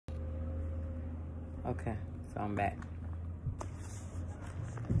Okay, so I'm back.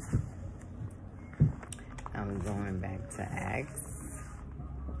 I'm going back to Acts.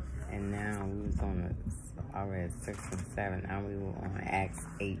 And now we was on I read 6 and 7. Now we were on Acts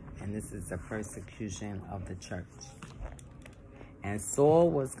 8. And this is the persecution of the church. And Saul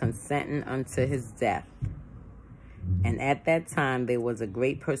was consenting unto his death. And at that time there was a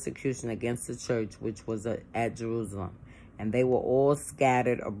great persecution against the church which was at Jerusalem. And they were all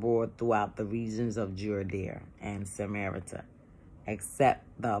scattered abroad throughout the regions of Judea and Samaria, except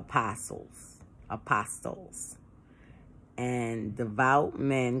the apostles. And devout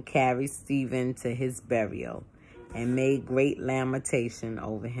men carried Stephen to his burial and made great lamentation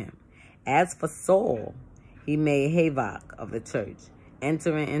over him. As for Saul, he made havoc of the church,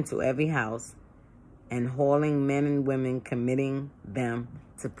 entering into every house and hauling men and women, committing them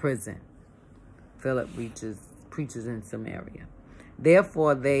to prison. Philip preaches in Samaria.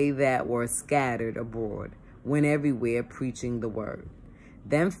 Therefore they that were scattered abroad went everywhere preaching the word.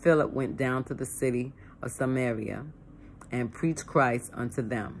 Then Philip went down to the city of Samaria and preached Christ unto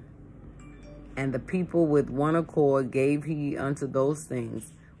them. And the people with one accord gave heed unto those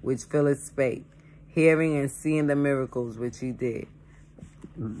things which Philip spake, hearing and seeing the miracles which he did.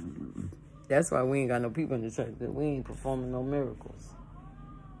 That's why we ain't got no people in the church, because we ain't performing no miracles.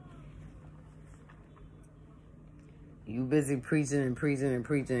 You busy preaching and preaching and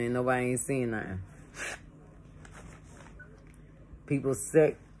preaching and nobody ain't seeing nothing. People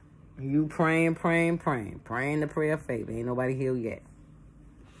sick. You praying the prayer of faith. Ain't nobody healed yet.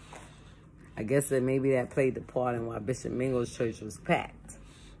 I guess that maybe that played the part in why Bishop Mingo's church was packed.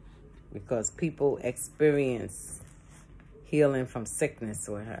 Because people experience healing from sickness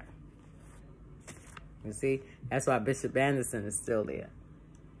with her. You see? That's why Bishop Anderson is still there.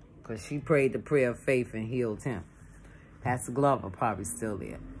 Because she prayed the prayer of faith and healed him. Pastor Glover probably still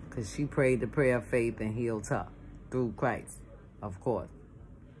there. Because she prayed the prayer of faith and healed her. Through Christ, of course.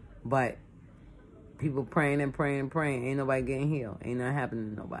 But people praying and praying and praying. Ain't nobody getting healed. Ain't nothing happening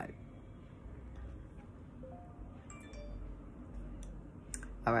to nobody.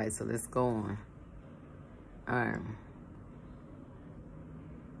 All right, so let's go on. All right.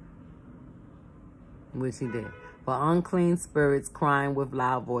 Which he did. For unclean spirits crying with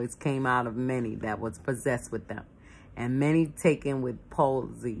loud voice came out of many that was possessed with them. And many taken with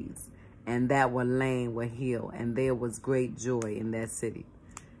palsies, and that were lame were healed. And there was great joy in that city.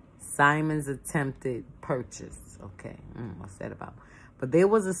 Simon's attempted purchase. Okay, what's that about? But there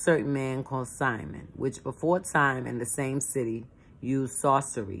was a certain man called Simon, which before time in the same city used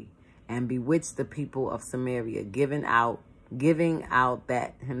sorcery, and bewitched the people of Samaria, giving out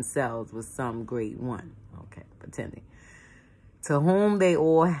that himself was some great one. Okay, pretending. To whom they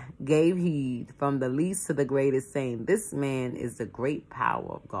all gave heed, from the least to the greatest, saying, this man is the great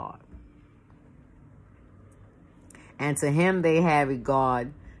power of God. And to him they had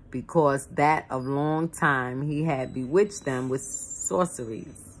regard, because that of long time he had bewitched them with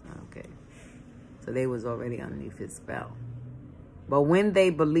sorceries. Okay. So they was already underneath his spell. But when they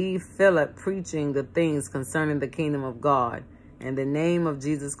believed Philip preaching the things concerning the kingdom of God and the name of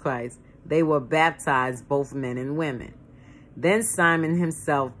Jesus Christ, they were baptized, both men and women. Then Simon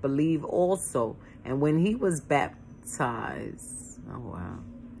himself believed also, and when he was baptized,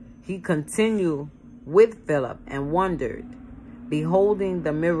 he continued with Philip and wondered, beholding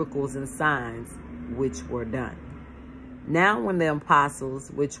the miracles and signs which were done. Now when the apostles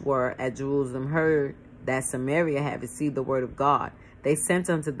which were at Jerusalem heard that Samaria had received the word of God, they sent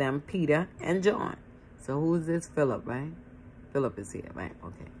unto them Peter and John. So who is this? Philip, right? Philip is here, right?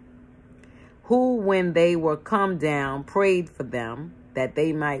 Okay. Who, when they were come down, prayed for them that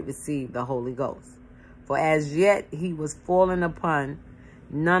they might receive the Holy Ghost. For as yet he was fallen upon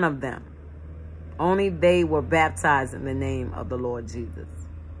none of them. Only they were baptized in the name of the Lord Jesus.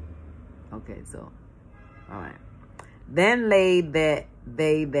 Okay, so, all right. Then laid they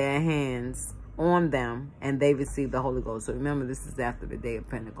their hands on them, and they received the Holy Ghost. So remember, this is after the day of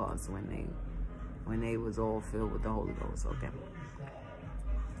Pentecost when they was all filled with the Holy Ghost. Okay.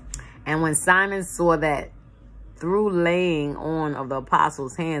 And when Simon saw that through laying on of the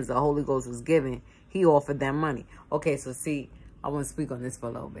apostles' hands the Holy Ghost was given, he offered them money. Okay, so see, I want to speak on this for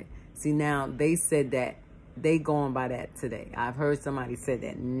a little bit. See, now they said that they going by that today. I've heard somebody say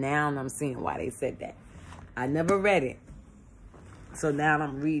that. Now I'm seeing why they said that. I never read it. So now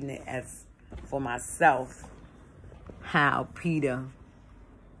I'm reading it as for myself. How Peter,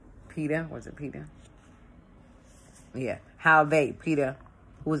 was it Peter? Yeah. How Peter,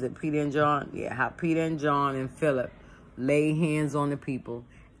 who was it, Peter and John? Yeah, how Peter and John and Philip laid hands on the people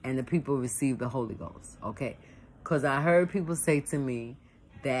and the people received the Holy Ghost. Okay. Because I heard people say to me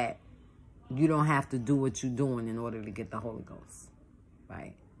that you don't have to do what you're doing in order to get the Holy Ghost,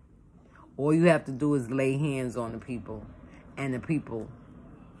 right? All you have to do is lay hands on the people, and the people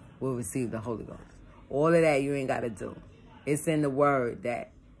will receive the Holy Ghost. All of that you ain't got to do. It's in the word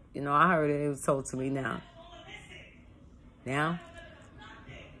that, you know, I heard it. It was told to me now. Now,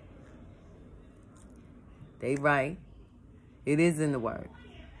 they right. It is in the word.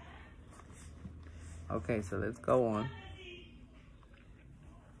 Okay, so let's go on.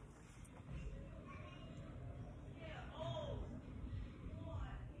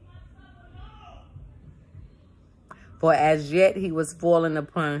 For as yet he was fallen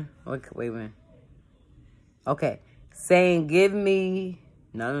upon... Okay, wait a minute. Okay. Saying, give me...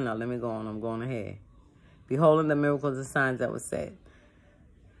 No, let me go on. I'm going ahead. Beholding the miracles and signs that were said.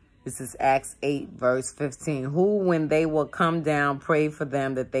 This is Acts 8, verse 15. Who, when they were come down, prayed for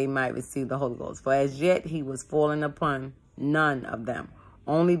them that they might receive the Holy Ghost. For as yet he was fallen upon none of them.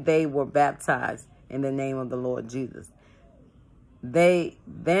 Only they were baptized in the name of the Lord Jesus. They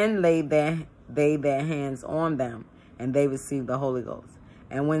then laid their hands on them, and they received the Holy Ghost.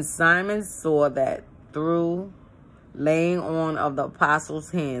 And when Simon saw that through laying on of the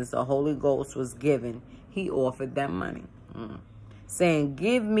apostles' hands the Holy Ghost was given, he offered them money, saying,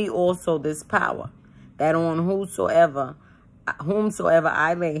 give me also this power, that on whomsoever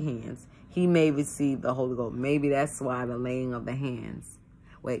I lay hands, he may receive the Holy Ghost. Maybe that's why the laying of the hands.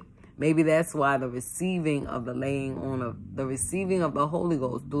 Maybe that's why the receiving of the receiving of the Holy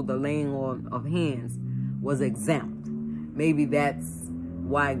Ghost through the laying on of hands was exempt. Maybe that's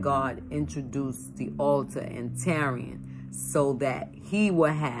why God introduced the altar and tarrying, so that he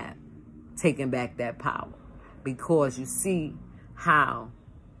would have taken back that power. Because you see how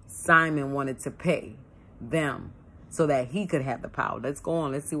Simon wanted to pay them so that he could have the power. Let's go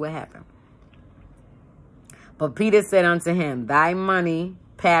on. Let's see what happened. But Peter said unto him, thy money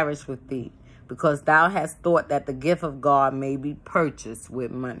perish with thee, because thou hast thought that the gift of God may be purchased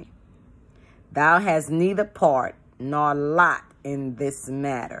with money. Thou hast neither part nor lot in this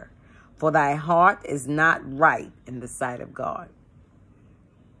matter, for thy heart is not right in the sight of God.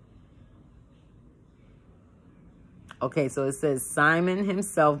 Okay, so it says, Simon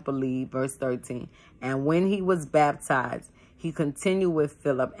himself believed, verse 13, and when he was baptized, he continued with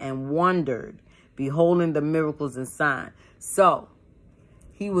Philip and wondered, beholding the miracles and signs. So,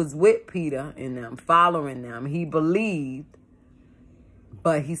 he was with Peter and them, following them. He believed,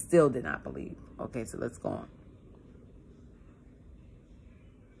 but he still did not believe. Okay, so let's go on.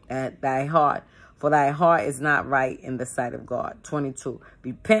 At thy heart, for thy heart is not right in the sight of God. 22.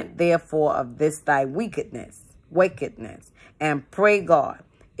 Repent therefore of this thy wickedness, and pray God,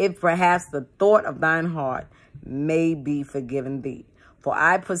 if perhaps the thought of thine heart may be forgiven thee. For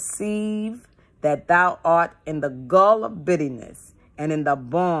I perceive that thou art in the gall of bitterness and in the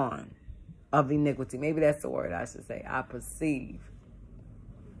bond of iniquity. Maybe that's the word I should say. I perceive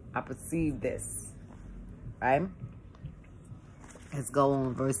this, right? Let's go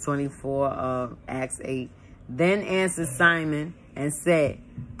on, verse 24 of Acts 8. Then answered Simon and said,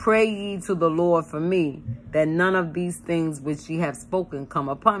 pray ye to the Lord for me, that none of these things which ye have spoken come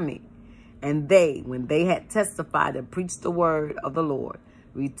upon me. And they, when they had testified and preached the word of the Lord,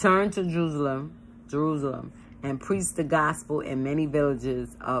 returned to Jerusalem, and preached the gospel in many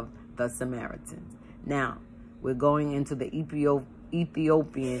villages of the Samaritans. Now, we're going into the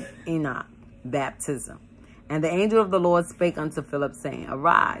Ethiopian Enoch baptism. And the angel of the Lord spake unto Philip, saying,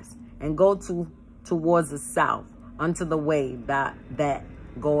 arise, and go towards the south, unto the way that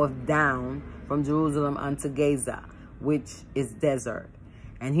goeth down from Jerusalem unto Gaza, which is desert.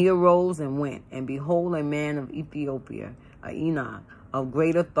 And he arose and went, and behold, a man of Ethiopia, a Enoch, of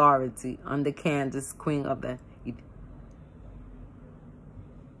great authority, under Candace, queen of the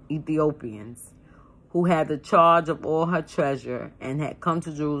Ethiopians, who had the charge of all her treasure, and had come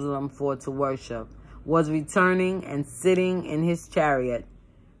to Jerusalem for to worship, was returning and sitting in his chariot,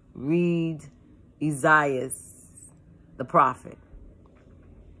 read Isaiah the prophet.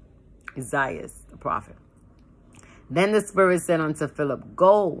 Then the Spirit said unto Philip,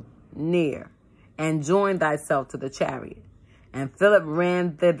 go near and join thyself to the chariot. And Philip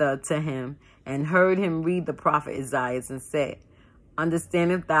ran thither to him and heard him read the prophet Isaiah and said,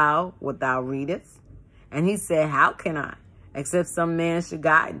 understandest thou what thou readest? And he said, how can I, except some man should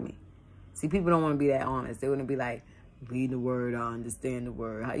guide me? See, people don't want to be that honest. They want to be like, read the word, I understand the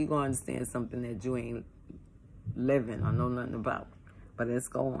word. How you going to understand something that you ain't living or know nothing about? But let's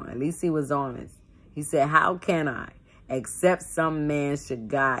go on. At least he was honest. He said, how can I, except some man should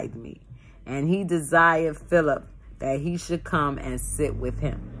guide me? And he desired Philip that he should come and sit with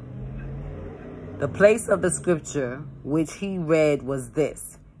him. The place of the scripture which he read was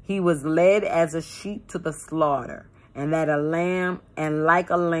this: He was led as a sheep to the slaughter, and like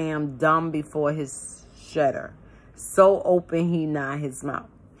a lamb dumb before his shedder, so opened he not his mouth.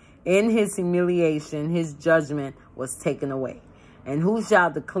 In his humiliation, his judgment was taken away. And who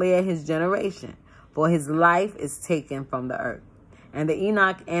shall declare his generation? For his life is taken from the earth. And the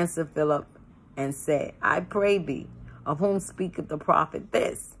Enoch answered Philip and said, I pray thee, of whom speaketh the prophet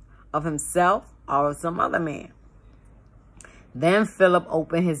this? Of himself or of some other man? Then Philip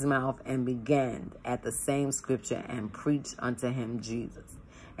opened his mouth and began at the same scripture and preached unto him Jesus.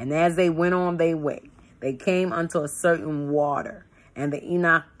 And as they went on their way, they came unto a certain water. And the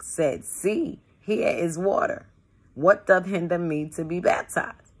Enoch said, See, here is water. What doth hinder me to be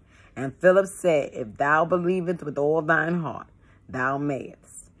baptized? And Philip said, If thou believest with all thine heart, thou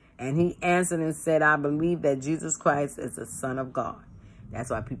mayest. And he answered and said, I believe that Jesus Christ is the Son of God. That's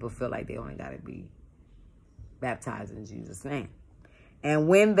why people feel like they only got to be baptized in Jesus' name. And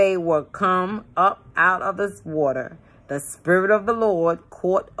when they were come up out of this water, the Spirit of the Lord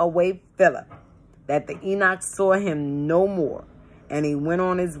caught away Philip, that the Enoch saw him no more, and he went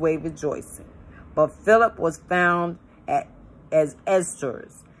on his way rejoicing. But Philip was found as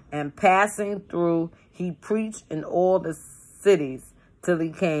Esther's, and passing through, he preached in all the cities till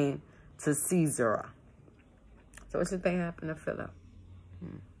he came to Caesarea. So what should think happened to Philip?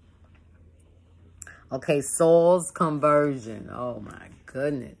 Okay, Saul's conversion. Oh my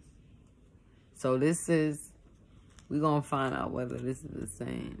goodness. So this is, we're going to find out whether this is the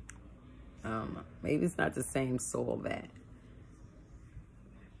same. I don't know. Maybe it's not the same Saul that.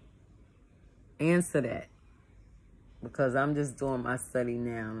 Answer that. Because I'm just doing my study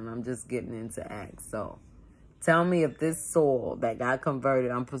now and I'm just getting into Acts. So tell me if this Saul that got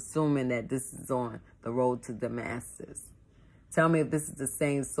converted, I'm presuming that this is on the road to Damascus. Tell me if this is the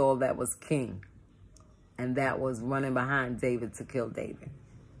same Saul that was king and that was running behind David to kill David.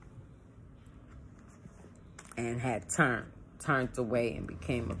 And had turned away and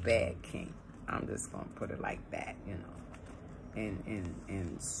became a bad king. I'm just going to put it like that, you know,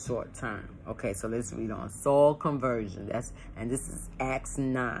 in short term. Okay, so let's read on. Saul conversion. And this is Acts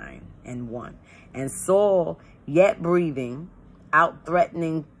 9:1. And Saul, yet breathing out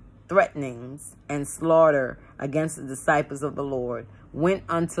threatenings and slaughter against the disciples of the Lord, went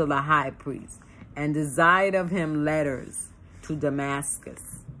unto the high priest and desired of him letters to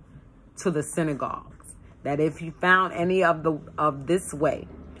Damascus, to the synagogues, that if he found any of this way,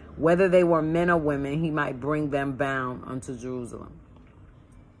 whether they were men or women, he might bring them bound unto Jerusalem.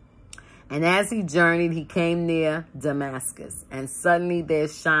 And as he journeyed, he came near Damascus, and suddenly there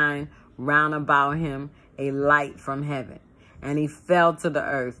shined round about him a light from heaven. And he fell to the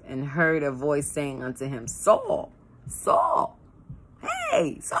earth and heard a voice saying unto him, Saul, Saul,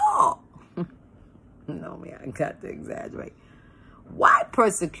 hey, Saul. No, man, I got to exaggerate. Why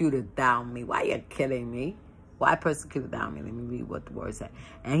persecutest thou me? Why are you killing me? Why persecutest thou me? Let me read what the word said.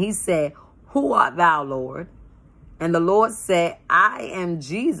 And he said, Who art thou, Lord? And the Lord said, I am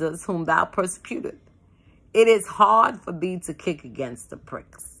Jesus whom thou persecutest. It is hard for thee to kick against the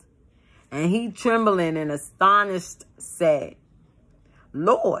pricks. And he, trembling and astonished, said,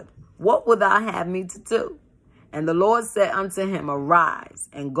 Lord, what wilt thou have me to do? And the Lord said unto him, Arise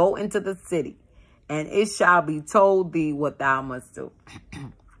and go into the city, and it shall be told thee what thou must do.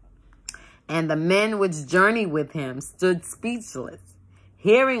 And the men which journeyed with him stood speechless,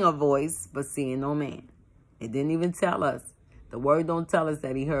 hearing a voice, but seeing no man. It didn't even tell us. The word don't tell us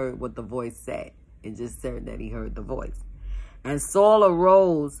that he heard what the voice said. It just said that he heard the voice. And Saul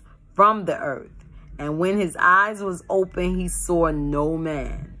arose from the earth, and when his eyes was open, he saw no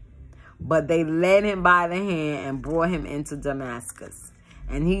man. But they led him by the hand and brought him into Damascus.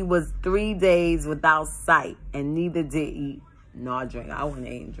 And he was 3 days without sight, and neither did eat nor drink. I wouldn't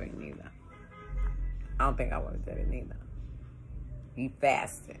eat and drink neither. I don't think I would have done it neither. He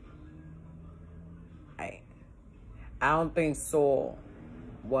fasted. I don't think Saul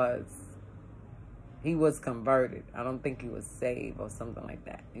was converted. I don't think he was saved or something like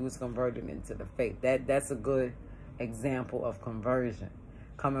that. He was converted into the faith. That's a good example of conversion,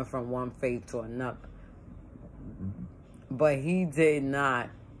 coming from one faith to another. But he did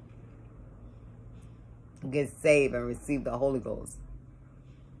not get saved and receive the Holy Ghost.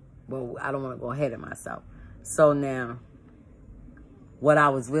 Well, I don't want to go ahead of myself. So now, what I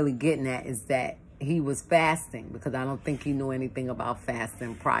was really getting at is that he was fasting, because I don't think he knew anything about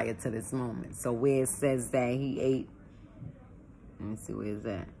fasting prior to this moment. So where it says that he ate, let me see, where is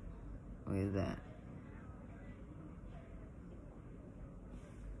that? Where is that?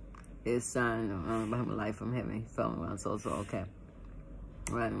 It's shine about him light from heaven. He fell around, so okay.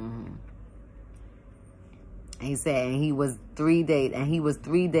 Right. And he said, and he was 3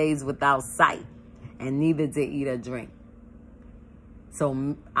 days without sight, and neither did eat or drink.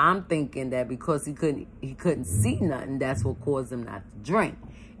 So I'm thinking that because he couldn't see nothing, that's what caused him not to drink.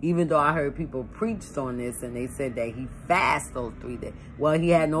 Even though I heard people preached on this and they said that he fasted those 3 days. Well, he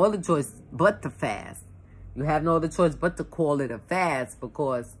had no other choice but to fast. You have no other choice but to call it a fast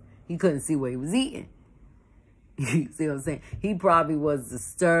because he couldn't see what he was eating. You see what I'm saying? He probably was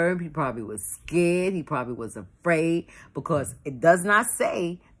disturbed. He probably was scared. He probably was afraid because it does not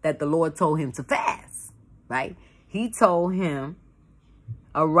say that the Lord told him to fast, right? He told him,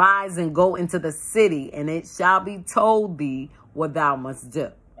 arise and go into the city, and it shall be told thee what thou must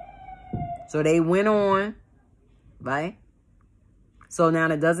do. So they went on, right? So now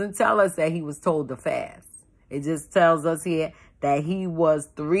it doesn't tell us that he was told to fast. It just tells us here that he was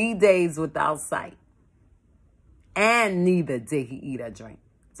 3 days without sight. And neither did he eat or drink.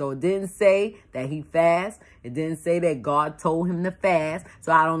 So it didn't say that he fasted. It didn't say that God told him to fast.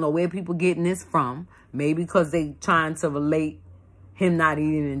 So I don't know where people getting this from. Maybe because they trying to relate him not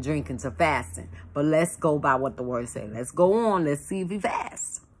eating and drinking to fasting. But let's go by what the word says. Let's go on. Let's see if he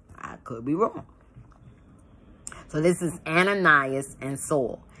fasts. I could be wrong. So this is Ananias and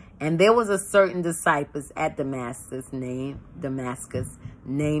Saul. And there was a certain disciple at Damascus named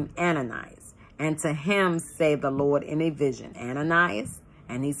Ananias. And to him said the Lord in a vision, Ananias.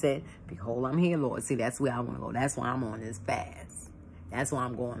 And he said, behold, I'm here, Lord. See, that's where I want to go. That's why I'm on this fast. That's why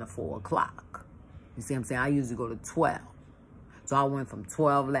I'm going to 4 o'clock. You see what I'm saying? I usually go to 12. So I went from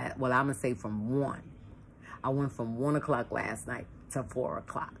 12, I'm going to say from 1. I went from 1 o'clock last night to 4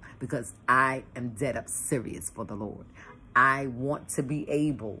 o'clock because I am dead up serious for the Lord. I want to be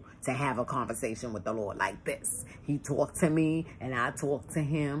able to have a conversation with the Lord like this. He talked to me and I talked to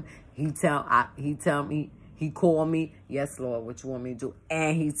him. He called me, yes, Lord, what you want me to do?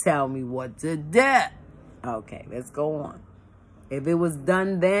 And he tell me what to do. Okay, let's go on. If it was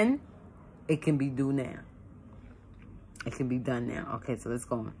done then, it can be done now. It can be done now. Okay, so let's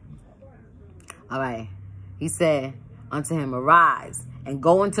go on. All right. He said unto him, arise and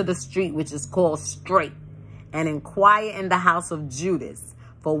go into the street which is called Straight, and inquire in the house of Judas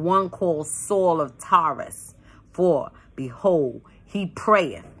for one called Saul of Tarsus. For, behold, he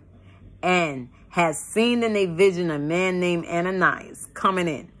prayeth, and has seen in a vision a man named Ananias coming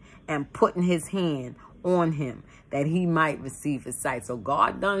in and putting his hand on him that he might receive his sight. So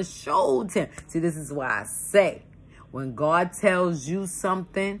God done showed him. See, this is why I say, when God tells you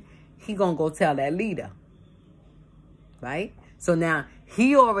something, he gonna go tell that leader. Right? So now,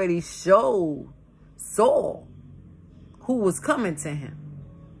 he already showed Saul who was coming to him.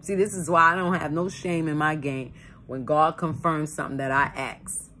 See, this is why I don't have no shame in my game when God confirms something that I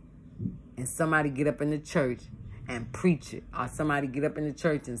ask. And somebody get up in the church and preach it. Or somebody get up in the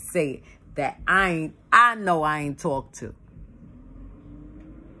church and say it that I know I ain't talked to.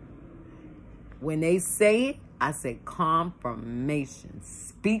 When they say it, I say confirmation.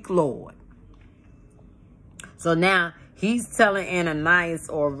 Speak, Lord. So now he's telling Ananias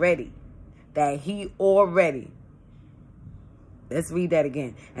already that he already. Let's read that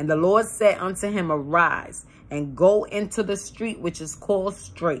again. And the Lord said unto him, arise and go into the street which is called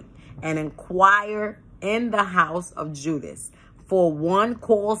Straight, and inquire in the house of Judas for one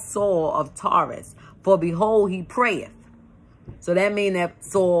called Saul of Tarsus. For behold, he prayeth. So that means that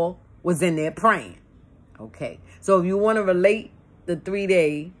Saul was in there praying. Okay. So if you want to relate the 3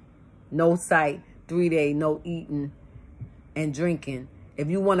 day, no sight, 3 day, no eating and drinking, if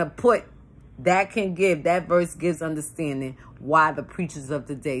you want to put, that verse gives understanding why the preachers of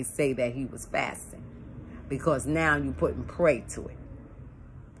the day say that he was fasting. Because now you put and pray to it.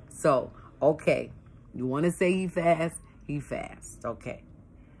 So, okay. You want to say he fast? He fast. Okay.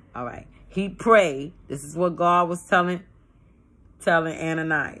 All right. He prayed. This is what God was telling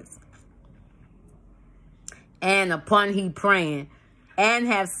Ananias. And upon he praying, and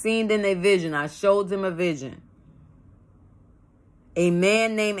have seen in a vision, I showed him a vision, a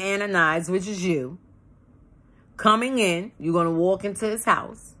man named Ananias, which is you, coming in. You're going to walk into his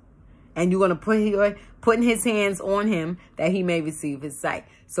house, and you're going to putting his hands on him that he may receive his sight.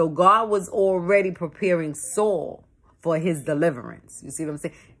 So God was already preparing Saul for his deliverance. You see what I'm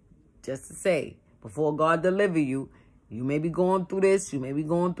saying? Just to say, before God deliver you, you may be going through this, you may be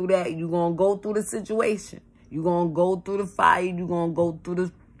going through that. You're going to go through the situation. You're going to go through the fire. You're going to go through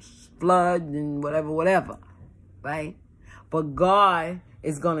the flood and whatever. Right? But God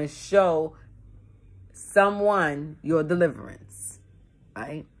is going to show someone your deliverance.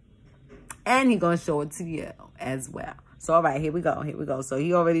 Right? And he's going to show it to you as well. So, all right, here we go. So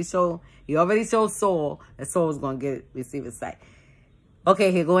he already showed Saul that Saul was going to receive his sight.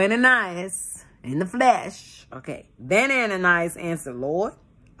 Okay, here go Ananias. in the flesh. Okay. Then Ananias answered, Lord,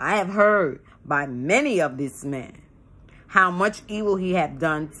 I have heard by many of this man how much evil he hath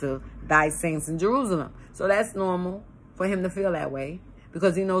done to thy saints in Jerusalem. So that's normal for him to feel that way,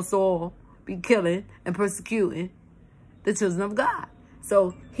 because he knows Saul be killing and persecuting the children of God.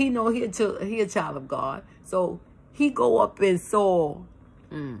 So he know he a child of God. So he go up in Saul.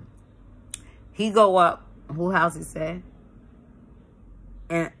 He go up, who house he said?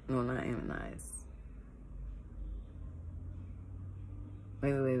 No, not Ananias.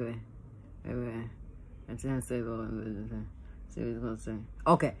 Wait. I'm trying to say, Lord, see what he's going to say.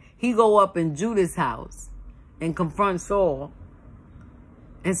 Okay. He go up in Judas' house and confront Saul,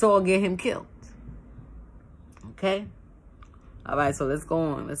 and Saul get him killed. Okay? All right, so let's go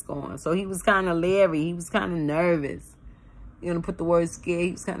on. So he was kind of leery. He was kind of nervous. You're going to put the word scared.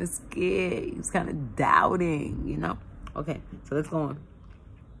 He was kind of scared. He was kind of doubting, you know? Okay, so let's go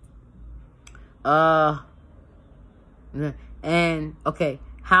on. And, okay,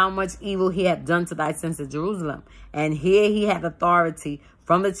 how much evil he hath done to thy saints of Jerusalem. And here he hath authority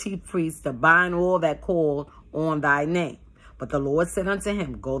from the chief priests to bind all that call on thy name. But the Lord said unto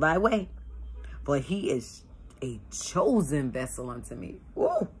him, go thy way, for he is a chosen vessel unto me.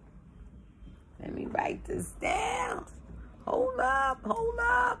 Woo! Let me write this down. Hold up. I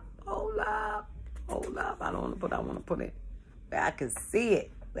don't want to put it where I can see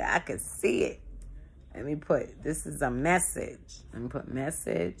it. Let me put, this is a message. Let me put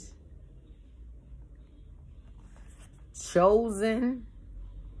message. Chosen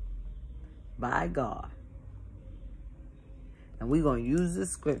by God. And we're going to use the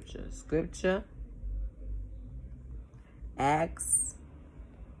scripture. Scripture. Acts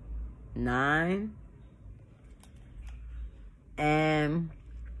 9 and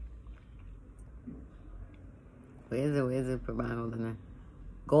where is it?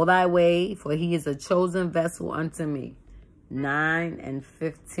 Go thy way, for he is a chosen vessel unto me. 9 and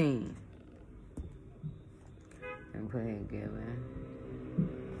 15. And put it given.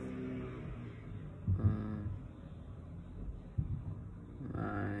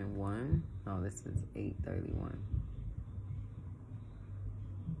 9:1. No, this is 8:31.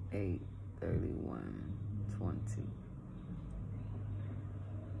 8:31:20.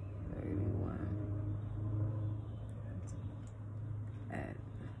 31.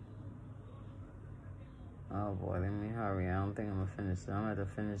 Oh boy, let me hurry. I don't think I'm gonna finish it. I'm gonna have to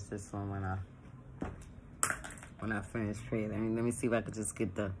finish this one when I finish praying. Let me see if I could just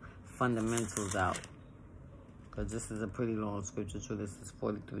get the fundamentals out. Because this is a pretty long scripture too. This is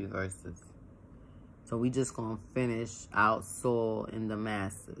 43 verses. So we just gonna finish out Saul in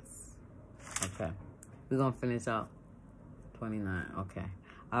Damascus. Okay. We're gonna finish out 29. Okay.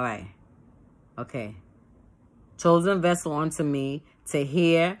 All right. Okay. Chosen vessel unto me to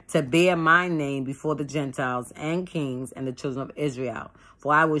bear my name before the Gentiles and kings and the children of Israel.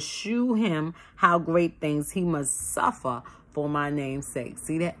 For I will shew him how great things he must suffer for my name's sake.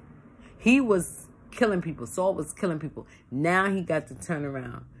 See that? He was killing people. Saul was killing people. Now he got to turn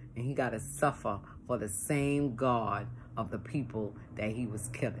around and he got to suffer for the same God of the people that he was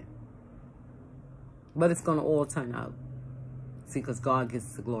killing. But it's going to all turn out. See, because God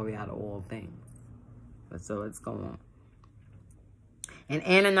gets the glory out of all things. But so let's go on. And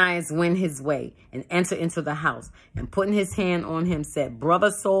Ananias went his way and entered into the house, and putting his hand on him said,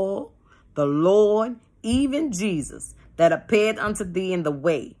 Brother Saul, the Lord, even Jesus, that appeared unto thee in the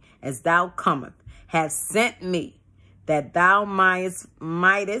way as thou comest, hath sent me, that thou mightest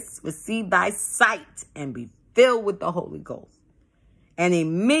receive thy sight and be filled with the Holy Ghost. And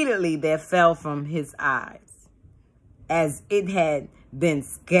immediately there fell from his eyes, as it had been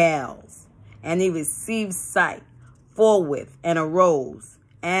scales, and he received sight forthwith, and arose,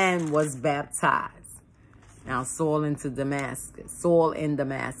 and was baptized. Now Saul in Damascus.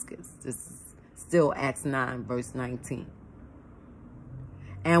 This is still Acts 9, verse 19.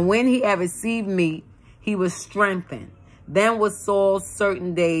 And when he had received meat, he was strengthened. Then was Saul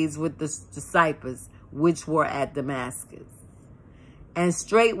certain days with the disciples which were at Damascus. And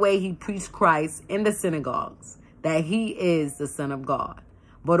straightway he preached Christ in the synagogues, that he is the Son of God.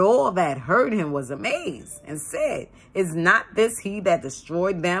 But all that heard him was amazed, and said, Is not this he that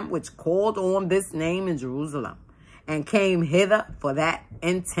destroyed them which called on this name in Jerusalem, and came hither for that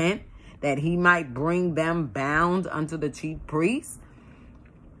intent, that he might bring them bound unto the chief priests?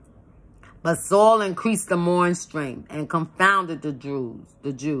 But Saul increased the more in strength, and confounded the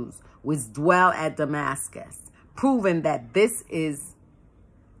Jews which dwell at Damascus, proving that this is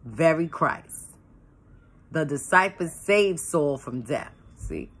very Christ. The disciples saved Saul from death.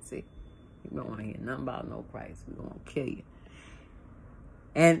 See, you don't want to hear nothing about no Christ. We're going to kill you.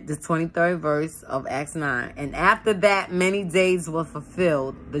 And the 23rd verse of Acts 9. And after that, many days were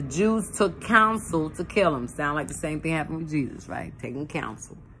fulfilled. The Jews took counsel to kill him. Sound like the same thing happened with Jesus, right? Taking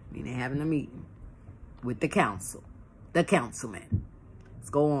counsel. Meaning having a meeting with the council. The councilman. Let's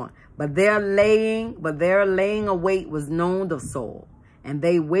go on. But their laying await was known of Saul. And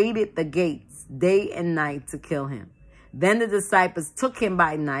they waited the gates day and night to kill him. Then the disciples took him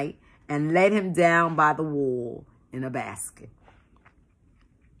by night and let him down by the wall in a basket.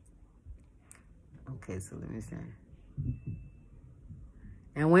 Okay, so let me see.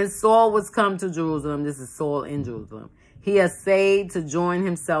 And when Saul was come to Jerusalem, this is Saul in Jerusalem, he essayed to join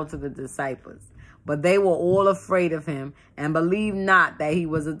himself to the disciples. But they were all afraid of him and believed not that he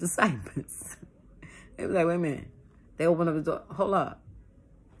was a disciple. They was like, wait a minute. They opened up the door. Hold up.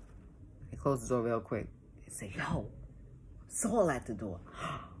 They closed the door real quick. They say, yo, Saul at the door.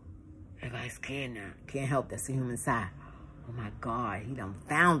 Everybody's scared now. Can't help that's the human side. Oh my God, he done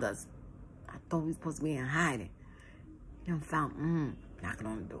found us. I thought we were supposed to be in hiding. He done found, knocking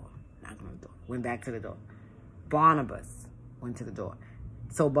on the door. Knocking on the door. Went back to the door. Barnabas went to the door.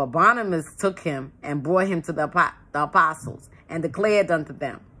 So but Barnabas took him and brought him to the apostles and declared unto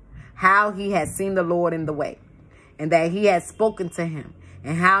them how he had seen the Lord in the way, and that he had spoken to him,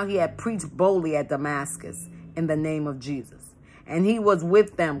 and how he had preached boldly at Damascus in the name of Jesus. And he was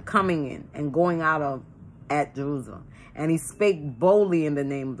with them coming in and going out of at Jerusalem. And he spake boldly in the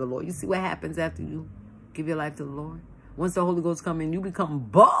name of the Lord. You see what happens after you give your life to the Lord? Once the Holy Ghost come in, you become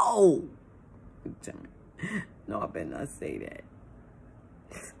bold. No, I better not say that.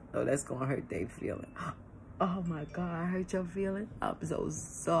 Oh, that's going to hurt their feeling. Oh, my God. I hurt your feeling? I'm so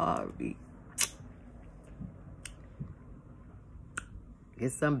sorry.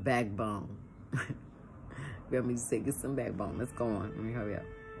 Get some backbone. Let me say, get some backbone. Let's go on. Let me hurry up.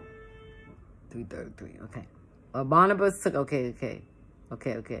 3:33. Okay. Well, Barnabas took, okay.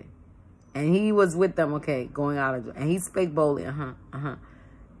 And he was with them, going out of, and he spake boldly, And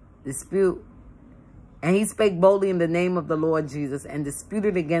he spake boldly in the name of the Lord Jesus and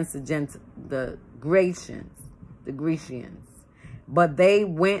disputed against the Grecians. But they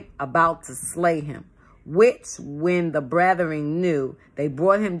went about to slay him, which when the brethren knew, they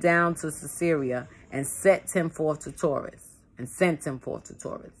brought him down to Caesarea and sent him forth to Taurus.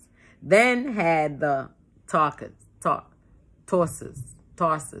 Then had the Tarsus,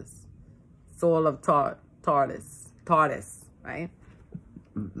 Saul of Tarsus, right?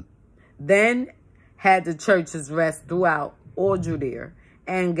 Then had the churches rest throughout all Judea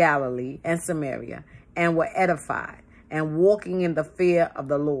and Galilee and Samaria, and were edified, and walking in the fear of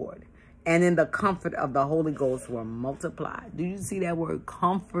the Lord, and in the comfort of the Holy Ghost were multiplied. Do you see that word,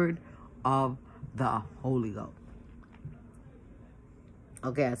 comfort of the Holy Ghost?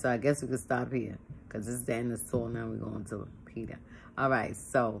 Okay, so I guess we could stop here, because this is the end of Saul. Now we're going to Peter. All right,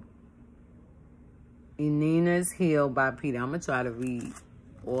 so Enena's healed by Peter. I'm going to try to read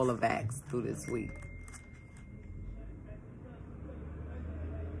all of Acts through this week.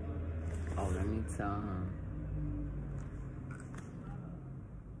 Oh, let me tell her.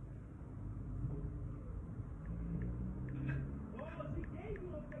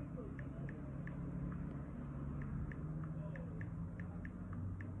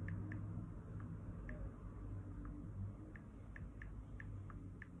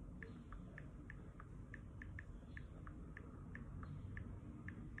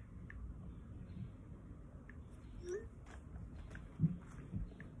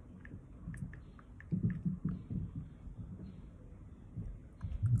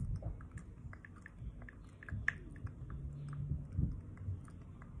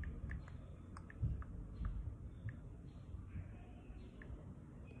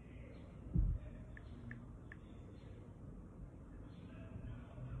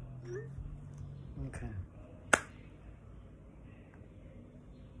 Okay.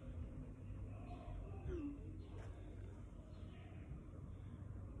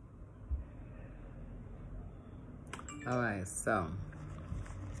 All right, so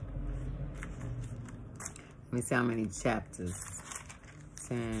let me see how many chapters.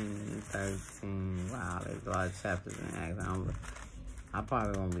 10, 13. Wow, there's a lot of chapters in Acts. I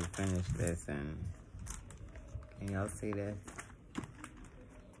probably won't be finished this. And can y'all see this?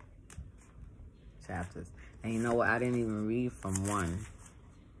 Chapters. And you know what? I didn't even read from 1.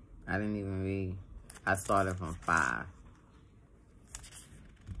 I didn't even read. I started from 5.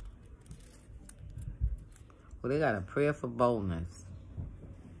 Well, they got a prayer for boldness.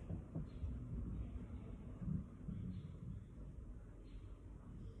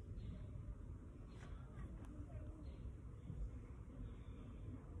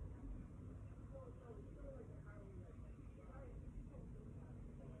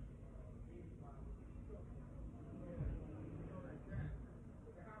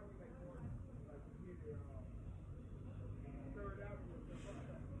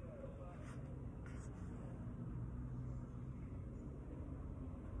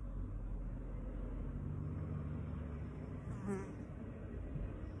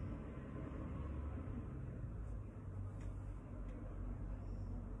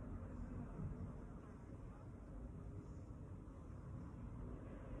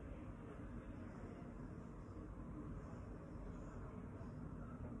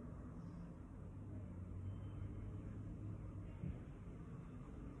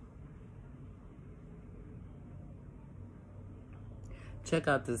 Check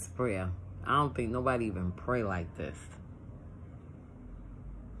out this prayer. I don't think nobody even pray like this.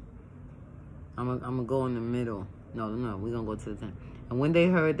 I'm gonna go in the middle. No, we're gonna go to the thing. And when they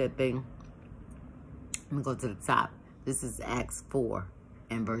heard that thing, let me go to the top. This is Acts 4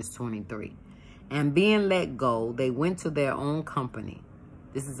 and verse 23. And being let go, they went to their own company.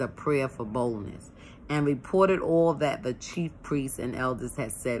 This is a prayer for boldness. And reported all that the chief priests and elders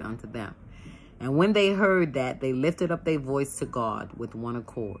had said unto them. And when they heard that, they lifted up their voice to God with one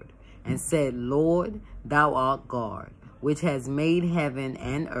accord, and said, Lord, thou art God, which has made heaven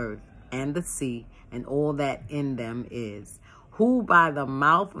and earth, and the sea, and all that in them is, who by the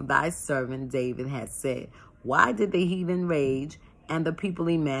mouth of thy servant David has said, why did the heathen rage, and the people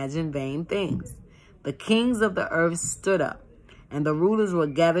imagine vain things? The kings of the earth stood up, and the rulers were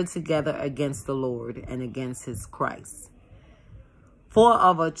gathered together against the Lord and against his Christ. For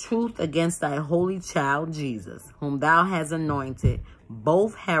of a truth against thy holy child Jesus, whom thou hast anointed,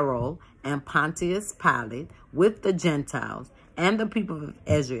 both Herod and Pontius Pilate, with the Gentiles and the people of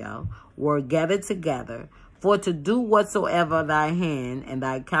Israel, were gathered together, for to do whatsoever thy hand and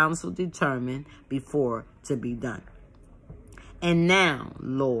thy counsel determined before to be done. And now,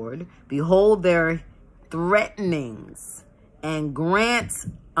 Lord, behold their threatenings, and grant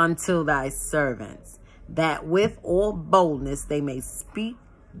unto thy servants, that with all boldness they may speak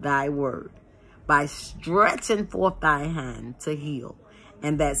thy word, by stretching forth thy hand to heal,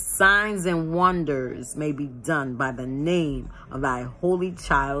 and that signs and wonders may be done by the name of thy holy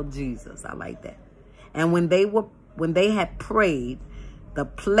child Jesus. I like that. And when they had prayed, the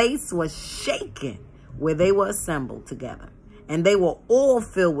place was shaken where they were assembled together, and they were all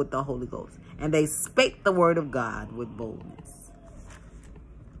filled with the Holy Ghost, and they spake the word of God with boldness.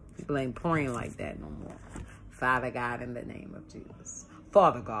 People ain't praying like that no more. Father God, in the name of Jesus.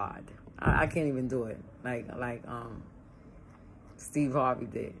 Father God. I can't even do it like Steve Harvey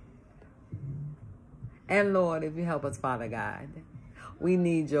did. And Lord, if you help us, Father God, we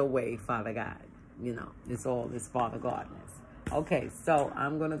need your way, Father God. You know, it's all this Father Godness. Okay, so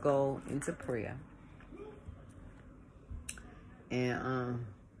I'm going to go into prayer. And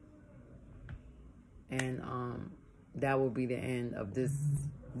that will be the end of this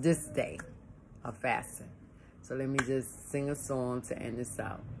day of fasting. So let me just sing a song to end this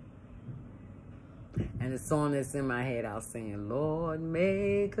out. And the song that's in my head, I'll sing it. Lord,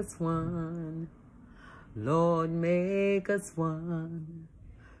 make us one. Lord, make us one.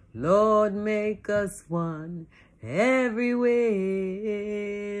 Lord, make us one everywhere.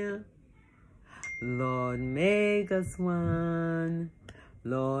 Lord, make us one.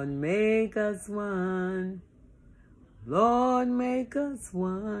 Lord, make us one. Lord, make us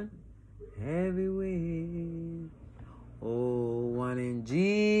one everywhere. Oh, one in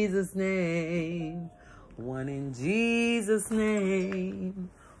Jesus' name. One in Jesus' name.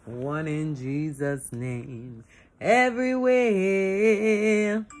 One in Jesus' name. Everywhere.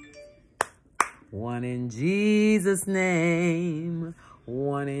 One in Jesus' name.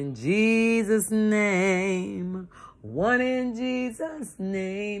 One in Jesus' name. One in Jesus'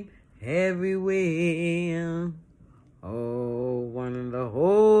 name. Everywhere. Oh, one in the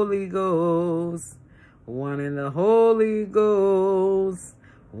Holy Ghost. One in the Holy Ghost.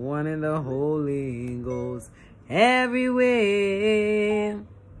 One in the Holy Ghost. Everywhere.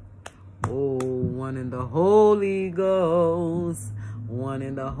 Oh, one in the Holy Ghost. One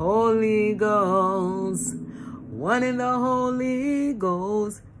in the Holy Ghost. One in the Holy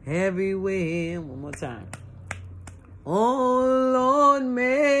Ghost. Everywhere. One more time. Oh, Lord,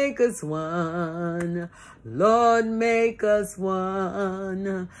 make us one. Lord, make us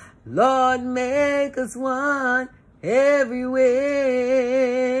one. Lord, make us one everywhere.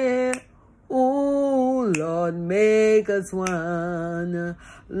 Oh, Lord, make us one.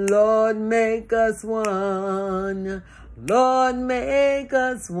 Lord, make us one. Lord, make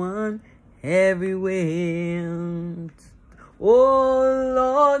us one everywhere. Oh,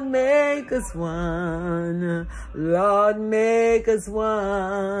 Lord, make us one. Lord, make us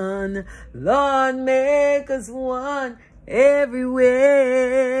one. Lord, make us one everywhere.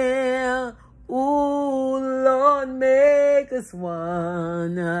 Oh, Lord, make us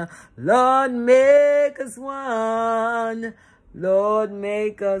one. Lord, make us one. Lord,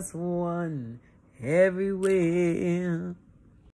 make us one everywhere.